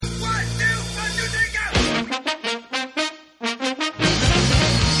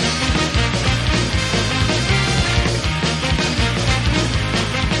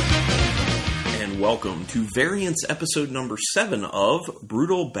Variants episode number 7 of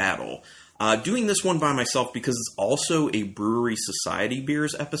Brutal Battle. Doing this one by myself because it's also a Brewery Society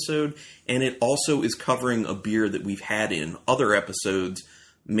beers episode, and it also is covering a beer that we've had in other episodes,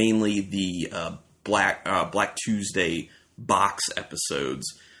 mainly the Black Tuesday box episodes.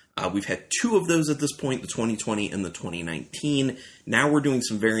 We've had 2 of those at this point, the 2020 and the 2019. Now we're doing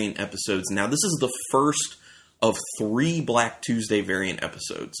some variant episodes. Now this is the first of 3 Black Tuesday variant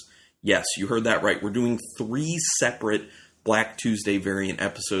episodes. Yes, you heard that right. We're doing 3 separate Black Tuesday variant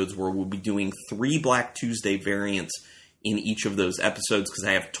episodes where we'll be doing 3 Black Tuesday variants in each of those episodes because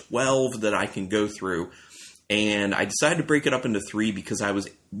I have 12 that I can go through. And I decided to break it up into 3 because I was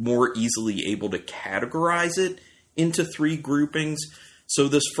more easily able to categorize it into 3 groupings. So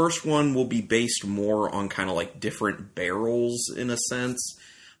this first one will be based more on kind of like different barrels in a sense,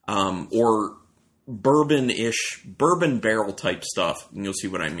 or bourbon-ish, bourbon barrel type stuff, and you'll see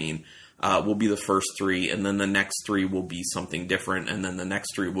what I mean, will be the first 3, and then the next 3 will be something different, and then the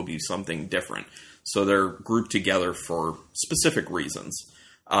next 3 will be something different. So they're grouped together for specific reasons.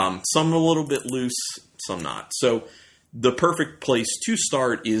 Some a little bit loose, some not. So the perfect place to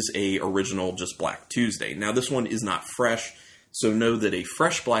start is a original just Black Tuesday. Now this one is not fresh, so know that a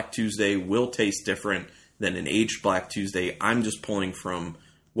fresh Black Tuesday will taste different than an aged Black Tuesday. I'm just pulling from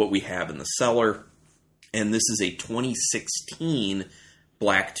what we have in the cellar. And this is a 2016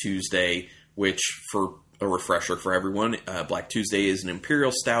 Black Tuesday, which, for a refresher for everyone, Black Tuesday is an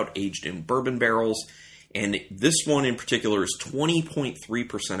Imperial Stout aged in bourbon barrels. And this one in particular is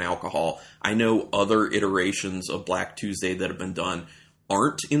 20.3% alcohol. I know other iterations of Black Tuesday that have been done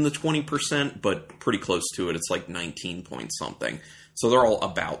aren't in the 20%, but pretty close to it. It's like 19 point something. So they're all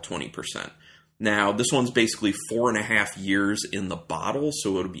about 20%. Now, this one's basically 4.5 years in the bottle,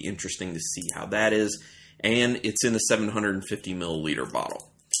 so it'll be interesting to see how that is. And it's in a 750 milliliter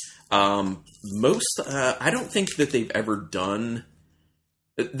bottle. I don't think that they've ever done...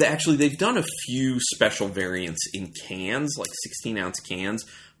 Actually, they've done a few special variants in cans, like 16-ounce cans.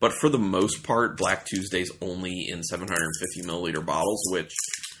 But for the most part, Black Tuesday's only in 750 milliliter bottles, which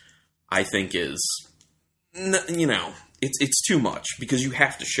I think is, it's too much because you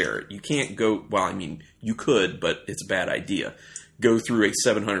have to share it. You can't go, well, I mean, you could, but it's a bad idea. Go through a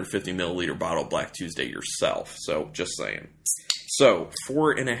 750 milliliter bottle of Black Tuesday yourself. So, just saying. So,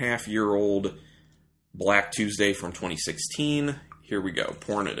 4.5-year-old Black Tuesday from 2016. Here we go,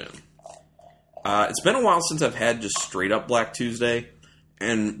 pouring it in. It's been a while since I've had just straight up Black Tuesday.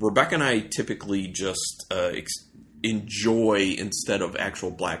 And Rebecca and I typically just enjoy, instead of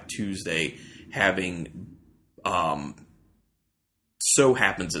actual Black Tuesday, having So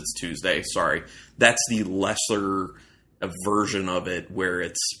Happens It's Tuesday. Sorry. That's the lesser version of it where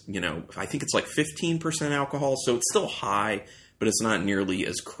it's, I think it's like 15% alcohol. So it's still high, but it's not nearly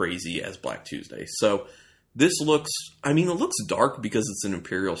as crazy as Black Tuesday. So this looks, it looks dark because it's an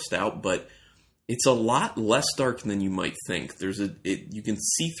Imperial Stout, but it's a lot less dark than you might think. You can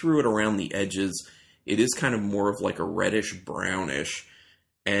see through it around the edges. It is kind of more of like a reddish brownish.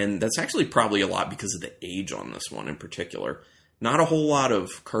 And that's actually probably a lot because of the age on this one in particular. Not a whole lot of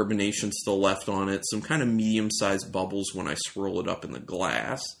carbonation still left on it. Some kind of medium-sized bubbles when I swirl it up in the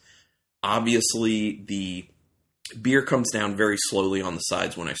glass. Obviously, the beer comes down very slowly on the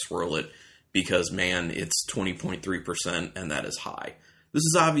sides when I swirl it because, man, it's 20.3% and that is high. This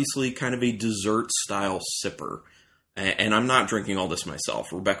is obviously kind of a dessert-style sipper, and I'm not drinking all this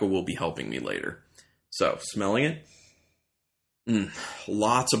myself. Rebecca will be helping me later. So, smelling it?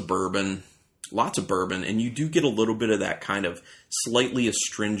 Lots of bourbon, and you do get a little bit of that kind of slightly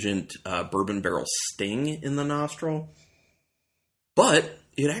astringent bourbon barrel sting in the nostril. But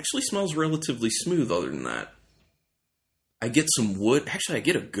it actually smells relatively smooth other than that. I get some wood. Actually, I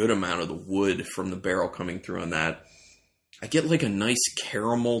get a good amount of the wood from the barrel coming through on that. I get like a nice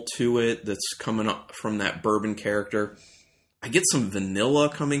caramel to it that's coming up from that bourbon character. I get some vanilla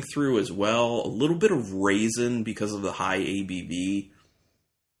coming through as well. A little bit of raisin because of the high ABV.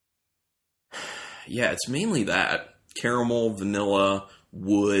 Yeah, it's mainly that. Caramel, vanilla,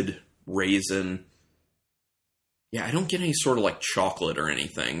 wood, raisin. Yeah, I don't get any sort of like chocolate or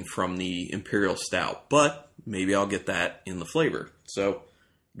anything from the Imperial Stout, but maybe I'll get that in the flavor. So,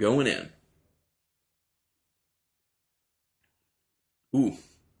 going in. Ooh,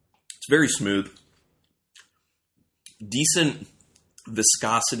 it's very smooth. Decent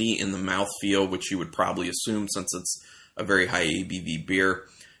viscosity in the mouthfeel, which you would probably assume since it's a very high ABV beer.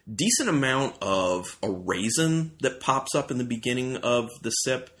 Decent amount of a raisin that pops up in the beginning of the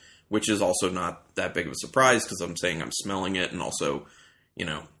sip, which is also not that big of a surprise because I'm saying I'm smelling it, and also,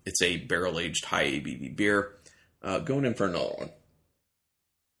 it's a barrel-aged high ABV beer. Going in for another one.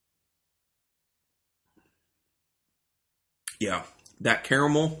 Yeah, that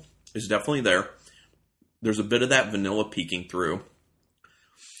caramel is definitely there. There's a bit of that vanilla peeking through.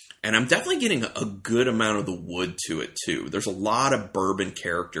 And I'm definitely getting a good amount of the wood to it, too. There's a lot of bourbon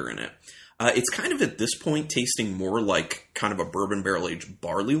character in it. It's kind of at this point tasting more like kind of a bourbon barrel-aged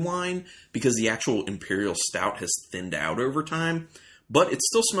barley wine because the actual Imperial Stout has thinned out over time. But it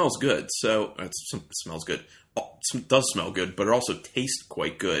still smells good. So, it smells good. It does smell good, but it also tastes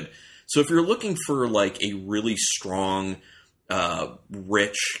quite good. So if you're looking for like a really strong,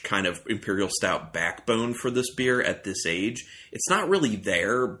 rich kind of Imperial Stout backbone for this beer at this age, it's not really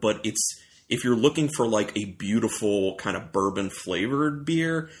there, but if you're looking for like a beautiful kind of bourbon flavored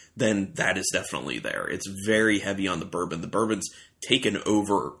beer, then that is definitely there. It's very heavy on the bourbon. The bourbon's taken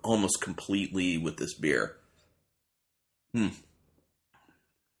over almost completely with this beer.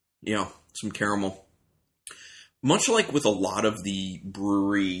 Yeah, some caramel. Much like with a lot of the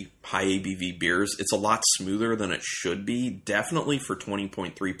brewery high ABV beers, it's a lot smoother than it should be. Definitely for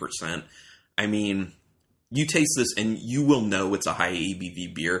 20.3%. I mean, you taste this and you will know it's a high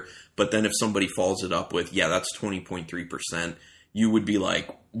ABV beer. But then if somebody follows it up with, yeah, that's 20.3%, you would be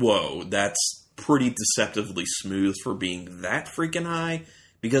like, whoa, that's pretty deceptively smooth for being that freaking high.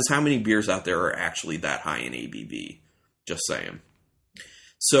 Because how many beers out there are actually that high in ABV? Just saying.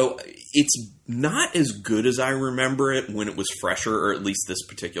 So it's not as good as I remember it when it was fresher, or at least this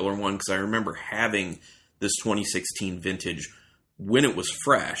particular one, because I remember having this 2016 vintage when it was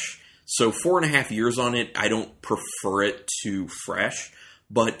fresh. So 4.5 years on it, I don't prefer it to fresh,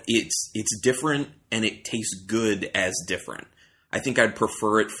 but it's different and it tastes good as different. I think I'd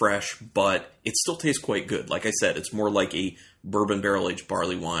prefer it fresh, but it still tastes quite good. Like I said, it's more like a bourbon barrel-aged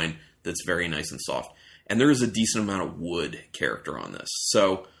barley wine that's very nice and soft. And there is a decent amount of wood character on this.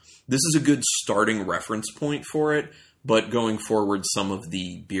 So this is a good starting reference point for it. But going forward, some of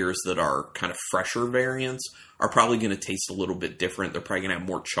the beers that are kind of fresher variants are probably going to taste a little bit different. They're probably going to have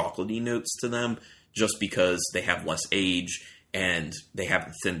more chocolatey notes to them just because they have less age and they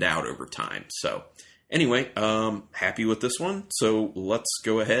haven't thinned out over time. So anyway, happy with this one. So let's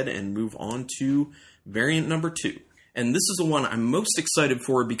go ahead and move on to variant number 2. And this is the one I'm most excited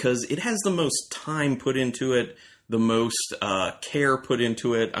for because it has the most time put into it, the most care put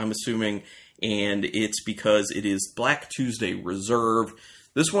into it, I'm assuming, and it's because it is Black Tuesday Reserve.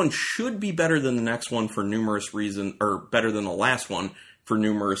 This one should be better than the next one for numerous reasons, or better than the last one for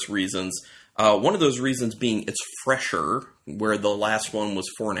numerous reasons. One of those reasons being it's fresher, where the last one was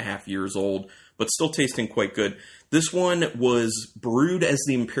 4.5 years old, but still tasting quite good. This one was brewed as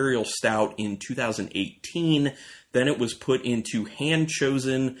the Imperial Stout in 2018. Then it was put into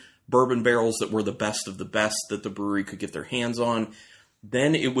hand-chosen bourbon barrels that were the best of the best that the brewery could get their hands on.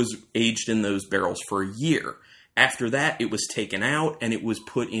 Then it was aged in those barrels for a year. After that, it was taken out and it was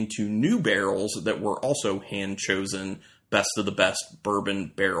put into new barrels that were also hand-chosen best of the best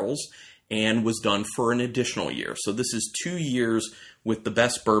bourbon barrels and was done for an additional year. So this is 2 years with the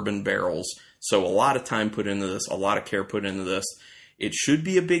best bourbon barrels. So a lot of time put into this, a lot of care put into this. It should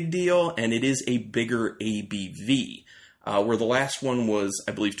be a big deal, and it is a bigger ABV. Where the last one was,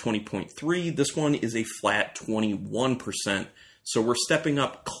 I believe, 20.3, this one is a flat 21%. So we're stepping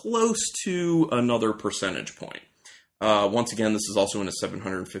up close to another percentage point. Once again, this is also in a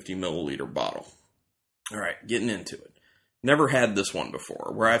 750 milliliter bottle. All right, getting into it. Never had this one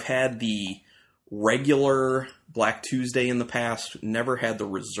before. Where I've had the regular Black Tuesday in the past, never had the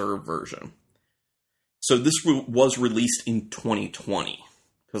reserve version. So this was released in 2020.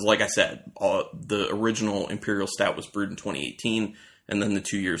 Because like I said, the original Imperial Stout was brewed in 2018, and then the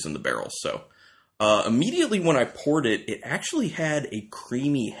 2 years in the barrel. So immediately when I poured it, it actually had a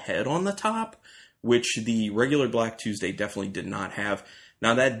creamy head on the top, which the regular Black Tuesday definitely did not have.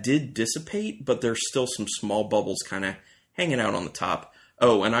 Now that did dissipate, but there's still some small bubbles kind of hanging out on the top.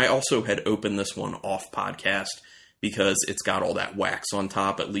 Oh, and I also had opened this one off podcast because it's got all that wax on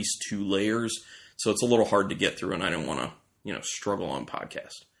top, at least 2 layers. So it's a little hard to get through, and I didn't want to, struggle on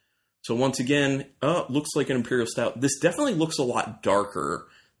podcast. So once again, looks like an Imperial Stout. This definitely looks a lot darker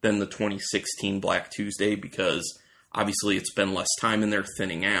than the 2016 Black Tuesday because obviously it's been less time in there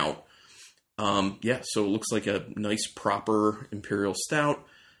thinning out. So it looks like a nice proper Imperial Stout.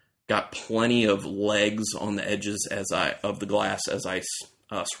 Got plenty of legs on the edges of the glass as I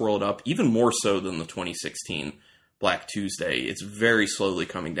swirl it up, even more so than the 2016 Black Tuesday. It's very slowly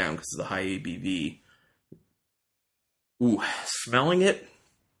coming down because of the high ABV. Ooh, smelling it,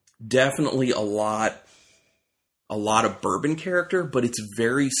 definitely a lot of bourbon character, but it's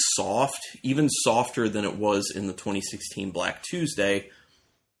very soft, even softer than it was in the 2016 Black Tuesday.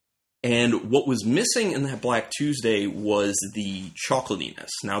 And what was missing in that Black Tuesday was the chocolatiness.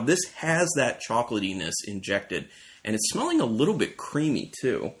 Now, this has that chocolatiness injected, And it's smelling a little bit creamy,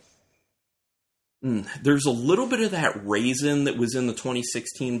 too. There's a little bit of that raisin that was in the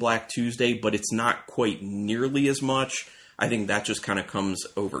 2016 Black Tuesday, but it's not quite nearly as much. I think that just kind of comes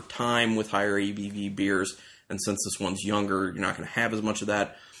over time with higher ABV beers. And since this one's younger, you're not going to have as much of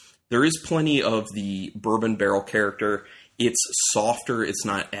that. There is plenty of the bourbon barrel character. It's softer. It's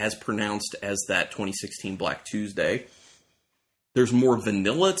not as pronounced as that 2016 Black Tuesday. There's more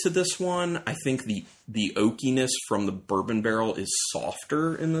vanilla to this one. I think the oakiness from the bourbon barrel is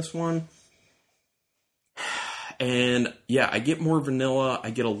softer in this one. And yeah, I get more vanilla. I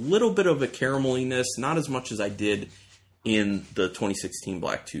get a little bit of a carameliness, not as much as I did in the 2016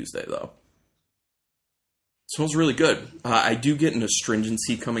 Black Tuesday, though. It smells really good. I do get an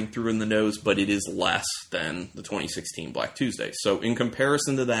astringency coming through in the nose, but it is less than the 2016 Black Tuesday. So in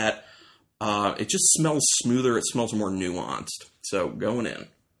comparison to that, it just smells smoother. It smells more nuanced. So going in.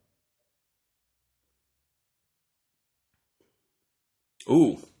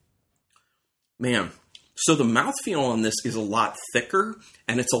 Ooh. Man. So the mouthfeel on this is a lot thicker,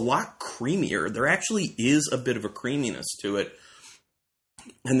 and it's a lot creamier. There actually is a bit of a creaminess to it.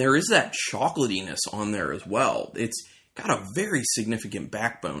 And there is that chocolatiness on there as well. It's got a very significant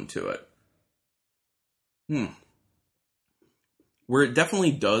backbone to it. Where it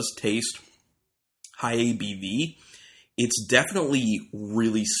definitely does taste high ABV, it's definitely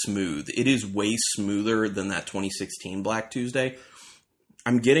really smooth. It is way smoother than that 2016 Black Tuesday.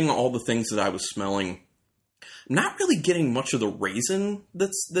 I'm getting all the things that I was smelling. I'm not really getting much of the raisin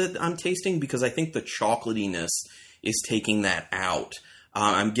that I'm tasting because I think the chocolatiness is taking that out.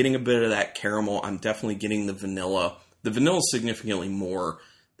 I'm getting a bit of that caramel. I'm definitely getting the vanilla. The vanilla is significantly more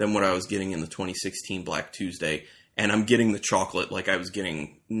than what I was getting in the 2016 Black Tuesday. And I'm getting the chocolate like I was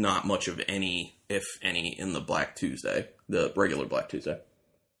getting not much of any, if any, in the Black Tuesday. The regular Black Tuesday.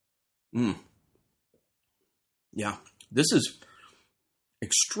 Yeah. This is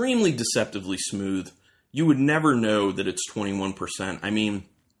extremely deceptively smooth. You would never know that it's 21%. I mean,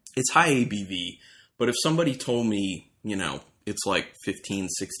 it's high ABV. But if somebody told me, it's like 15,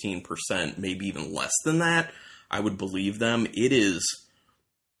 16%, maybe even less than that, I would believe them. It is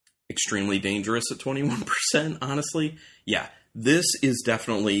extremely dangerous at 21%, honestly. Yeah, this is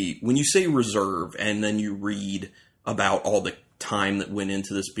definitely, when you say reserve and then you read about all the time that went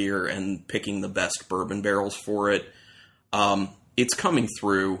into this beer and picking the best bourbon barrels for it, it's coming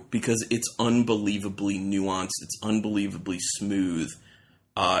through because it's unbelievably nuanced. It's unbelievably smooth.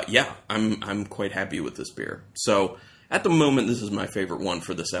 Yeah, I'm quite happy with this beer. So at the moment, this is my favorite one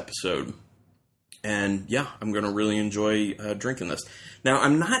for this episode. And yeah, I'm going to really enjoy drinking this. Now,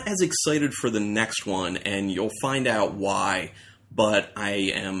 I'm not as excited for the next one, and you'll find out why. But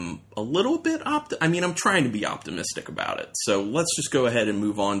I am a little bit I'm trying to be optimistic about it. So let's just go ahead and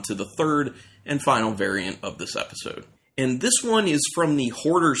move on to the third and final variant of this episode. And this one is from the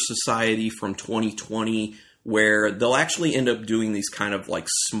Hoarder Society from 2020, where they'll actually end up doing these kind of like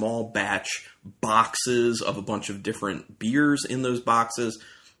small batch boxes of a bunch of different beers in those boxes.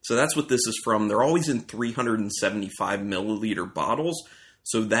 So that's what this is from. They're always in 375 milliliter bottles.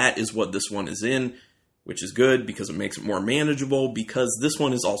 So that is what this one is in, which is good because it makes it more manageable, because this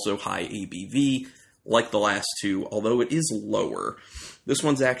one is also high ABV like the last two, although it is lower. This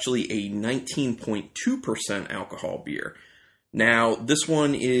one's actually a 19.2% alcohol beer. Now, this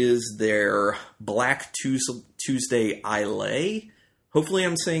one is their Black Tuesday Islay. Hopefully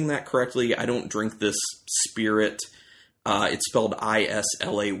I'm saying that correctly. I don't drink this spirit. It's spelled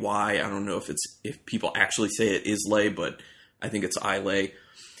Islay. I don't know if people actually say it Islay, but I think it's Islay.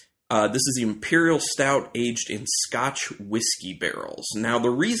 This is the Imperial Stout aged in Scotch whiskey barrels. Now, the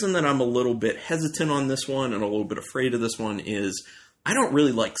reason that I'm a little bit hesitant on this one and a little bit afraid of this one is I don't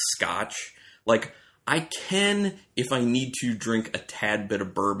really like Scotch. Like, I can, if I need to, drink a tad bit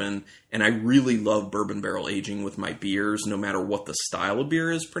of bourbon, and I really love bourbon barrel aging with my beers, no matter what the style of beer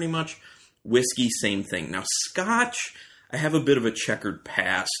is, pretty much. Whiskey, same thing. Now, Scotch, I have a bit of a checkered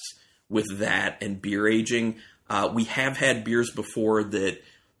past with that and beer aging. We have had beers before that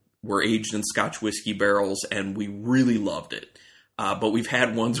were aged in Scotch whiskey barrels, and we really loved it. But we've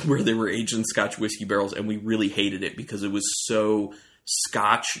had ones where they were aged in Scotch whiskey barrels, and we really hated it because it was so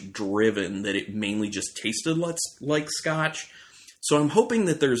Scotch-driven that it mainly just tasted like Scotch. So I'm hoping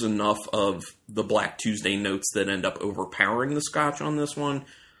that there's enough of the Black Tuesday notes that end up overpowering the Scotch on this one,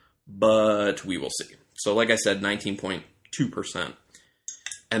 but we will see. So like I said, 19.2%.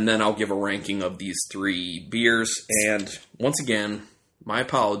 And then I'll give a ranking of these three beers. And once again, my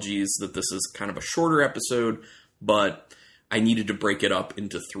apologies that this is kind of a shorter episode, but I needed to break it up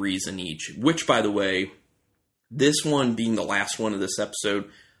into threes in each, which, by the way, this one being the last one of this episode,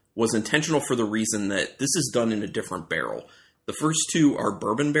 was intentional for the reason that this is done in a different barrel. The first two are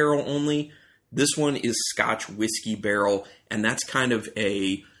bourbon barrel only. This one is Scotch whiskey barrel, and that's kind of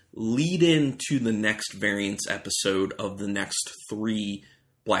a lead-in to the next variants episode of the next 3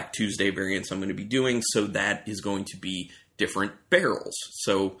 Black Tuesday variants I'm going to be doing, so that is going to be different barrels.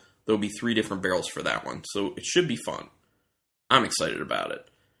 So there'll be 3 different barrels for that one, so it should be fun. I'm excited about it.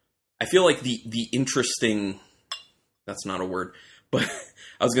 I feel like the interesting... That's not a word, but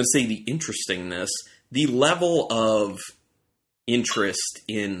I was going to say the interestingness, the level of interest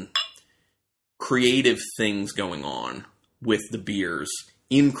in creative things going on with the beers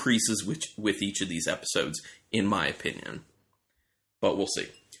increases with each of these episodes, in my opinion. But we'll see.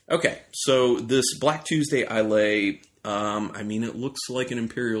 Okay, so this Black Tuesday Islay, it looks like an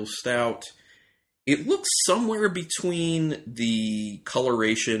Imperial Stout. It looks somewhere between the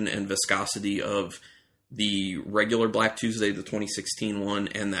coloration and viscosity of the regular Black Tuesday, the 2016 one,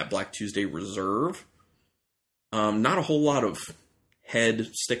 and that Black Tuesday Reserve. Not a whole lot of head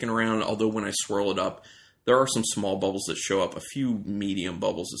sticking around, although when I swirl it up, there are some small bubbles that show up, a few medium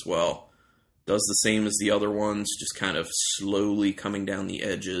bubbles as well. Does the same as the other ones, just kind of slowly coming down the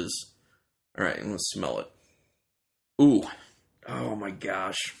edges. All right, let's smell it. Ooh, oh my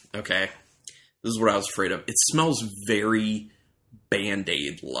gosh. Okay, this is what I was afraid of. It smells very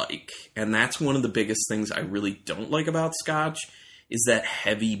Band-Aid-like, and that's one of the biggest things I really don't like about Scotch, is that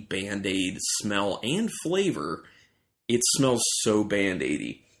heavy Band-Aid smell and flavor. It smells so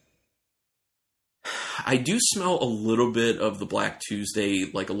Band-Aidy. I do smell a little bit of the Black Tuesday,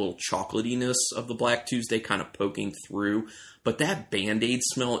 like a little chocolatiness of the Black Tuesday kind of poking through, but that Band-Aid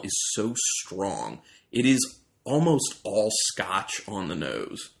smell is so strong. It is almost all Scotch on the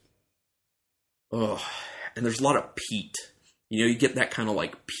nose. Ugh, and there's a lot of peat. You know, you get that kind of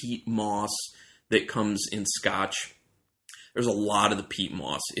like peat moss that comes in Scotch. There's a lot of the peat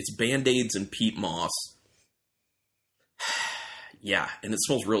moss. It's Band-Aids and peat moss. Yeah, and it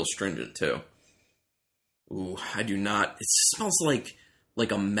smells real astringent too. Ooh, I do not. It smells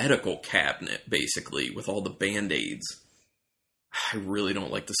like a medical cabinet, basically, with all the Band-Aids. I really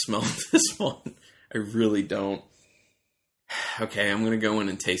don't like the smell of this one. I really don't. Okay, I'm going to go in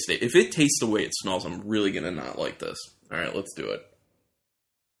and taste it. If it tastes the way it smells, I'm really going to not like this. All right, let's do it.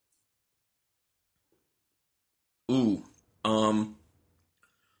 Ooh,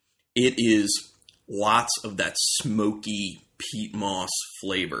 it is lots of that smoky peat moss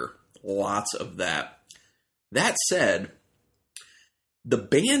flavor. Lots of that. That said, the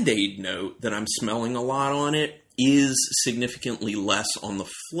Band-Aid note that I'm smelling a lot on it is significantly less on the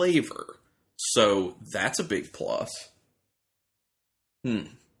flavor. So that's a big plus.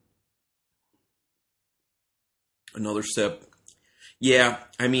 Another sip. Yeah,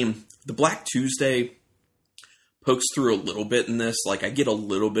 I mean, the Black Tuesday pokes through a little bit in this. Like, I get a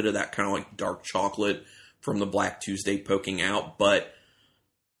little bit of that kind of like dark chocolate from the Black Tuesday poking out, but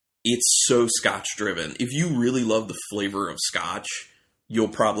it's so Scotch driven. If you really love the flavor of Scotch, you'll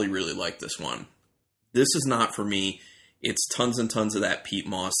probably really like this one. This is not for me. It's tons and tons of that peat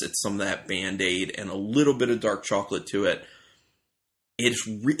moss. It's some of that Band-Aid and a little bit of dark chocolate to it.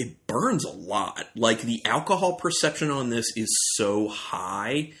 It burns a lot. Like, the alcohol perception on this is so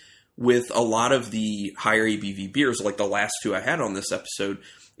high. With a lot of the higher ABV beers, like the last 2 I had on this episode,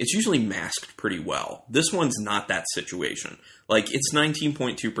 it's usually masked pretty well. This one's not that situation. Like, it's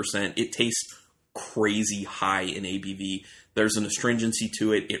 19.2%. It tastes crazy high in ABV. There's an astringency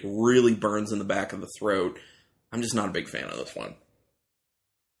to it. It really burns in the back of the throat. I'm just not a big fan of this one.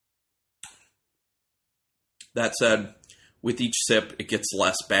 That said, with each sip, it gets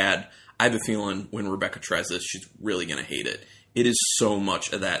less bad. I have a feeling when Rebecca tries this, she's really going to hate it. It is so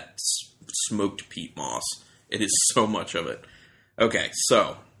much of that smoked peat moss. It is so much of it. Okay,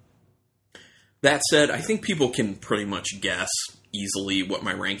 so that said, I think people can pretty much guess easily what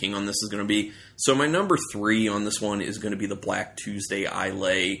my ranking on this is going to be. So my number 3 on this one is going to be the Black Tuesday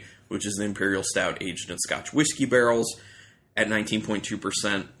Islay, which is the Imperial Stout aged in Scotch whiskey barrels at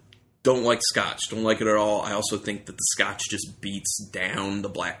 19.2%. Don't like Scotch. Don't like it at all. I also think that the Scotch just beats down the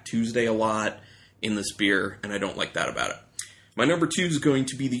Black Tuesday a lot in this beer, and I don't like that about it. My number 2 is going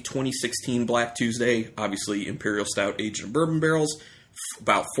to be the 2016 Black Tuesday, obviously Imperial Stout aged in bourbon barrels.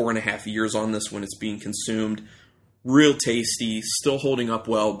 About 4.5 years on this when it's being consumed. Real tasty, still holding up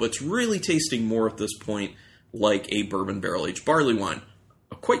well, but it's really tasting more at this point like a bourbon barrel-aged barley wine.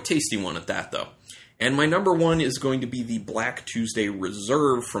 A quite tasty one at that, though. And my number 1 is going to be the Black Tuesday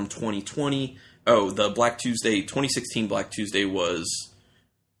Reserve from 2020. Oh, the Black Tuesday, 2016 Black Tuesday was,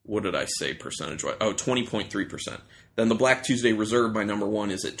 what did I say percentage-wise? Oh, 20.3%. Then the Black Tuesday Reserve, my number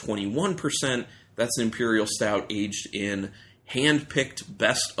 1, is at 21%. That's an Imperial Stout aged in hand-picked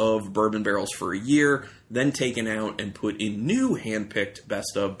best of bourbon barrels for a year, then taken out and put in new hand-picked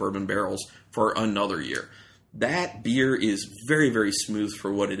best of bourbon barrels for another year. That beer is very, very smooth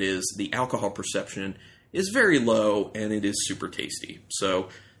for what it is. The alcohol perception is very low, and it is super tasty. So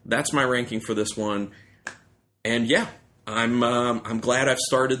that's my ranking for this one. And yeah, I'm glad I've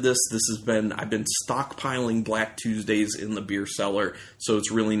started this. I've been stockpiling Black Tuesdays in the beer cellar, so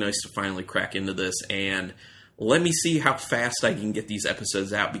it's really nice to finally crack into this. And let me see how fast I can get these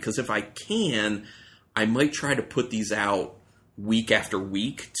episodes out, because if I can, I might try to put these out week after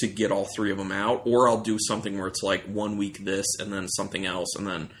week to get all three of them out, or I'll do something where it's like 1 week this and then something else, and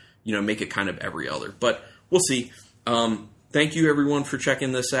then, make it kind of every other. But we'll see. Thank you, everyone, for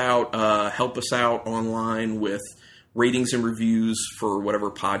checking this out. Help us out online with ratings and reviews for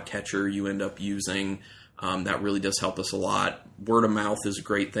whatever podcatcher you end up using. That really does help us a lot. Word of mouth is a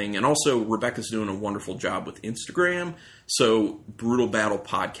great thing. And also, Rebecca's doing a wonderful job with Instagram. So, Brutal Battle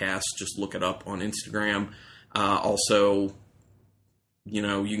Podcast, just look it up on Instagram. Also, you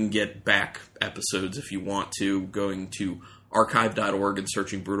can get back episodes if you want to, going to archive.org and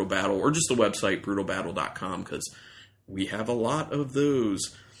searching Brutal Battle, or just the website, brutalbattle.com, because we have a lot of those.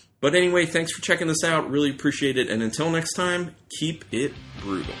 But anyway, thanks for checking this out. Really appreciate it. And until next time, keep it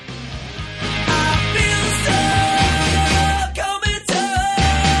brutal. I feel so